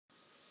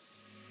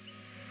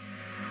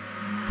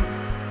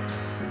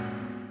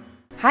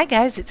Hi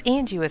guys, it's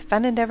Angie with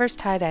Fun Endeavors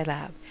Tie-Dye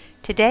Lab.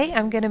 Today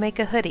I'm going to make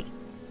a hoodie.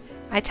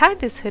 I tied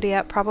this hoodie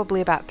up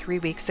probably about 3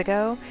 weeks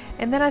ago,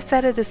 and then I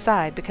set it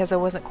aside because I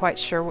wasn't quite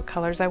sure what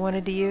colors I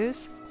wanted to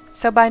use.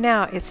 So by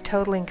now it's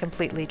totally and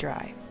completely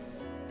dry.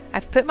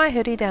 I've put my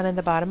hoodie down in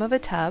the bottom of a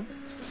tub,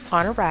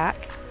 on a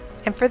rack,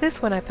 and for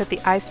this one I put the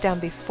ice down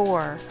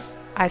before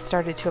I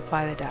started to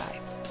apply the dye.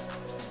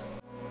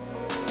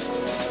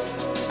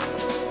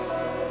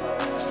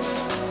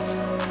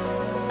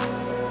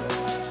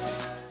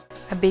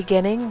 I'm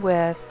beginning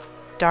with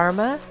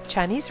Dharma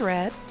Chinese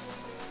Red,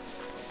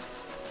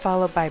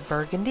 followed by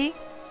Burgundy,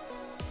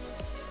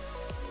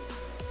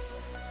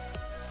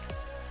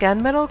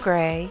 Gunmetal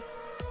Gray,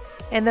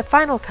 and the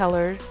final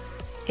color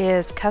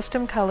is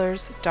Custom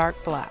Colors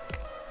Dark Black.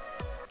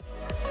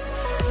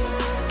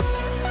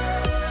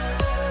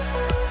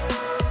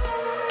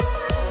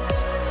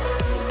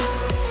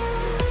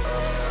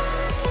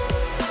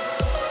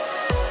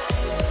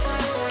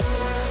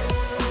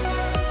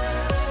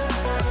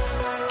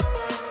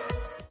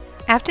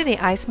 After the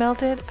ice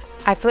melted,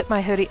 I flipped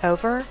my hoodie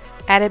over,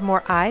 added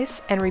more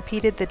ice, and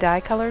repeated the dye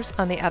colors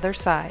on the other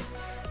side.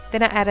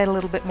 Then I added a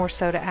little bit more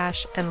soda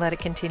ash and let it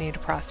continue to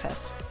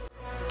process.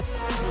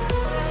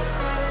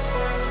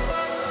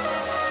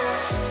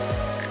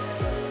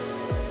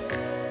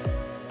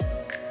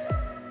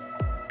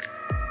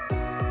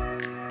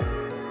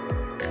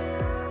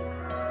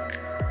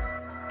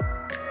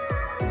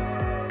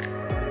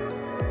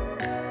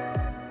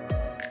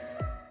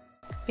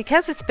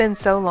 Because it's been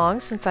so long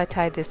since I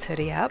tied this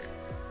hoodie up,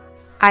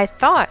 I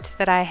thought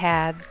that I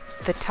had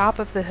the top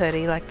of the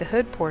hoodie, like the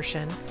hood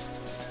portion,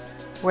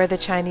 where the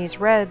Chinese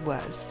red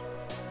was,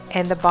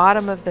 and the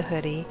bottom of the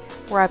hoodie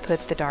where I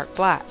put the dark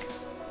black.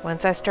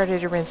 Once I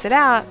started to rinse it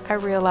out, I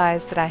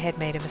realized that I had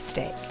made a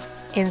mistake.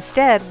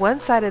 Instead,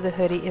 one side of the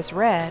hoodie is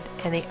red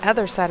and the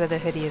other side of the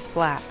hoodie is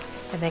black,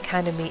 and they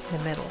kind of meet in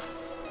the middle.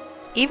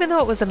 Even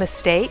though it was a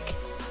mistake,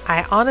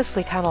 I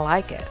honestly kind of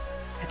like it.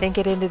 I think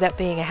it ended up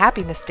being a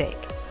happy mistake.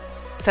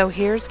 So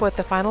here's what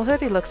the final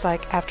hoodie looks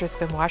like after it's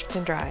been washed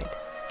and dried.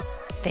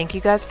 Thank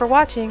you guys for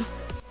watching.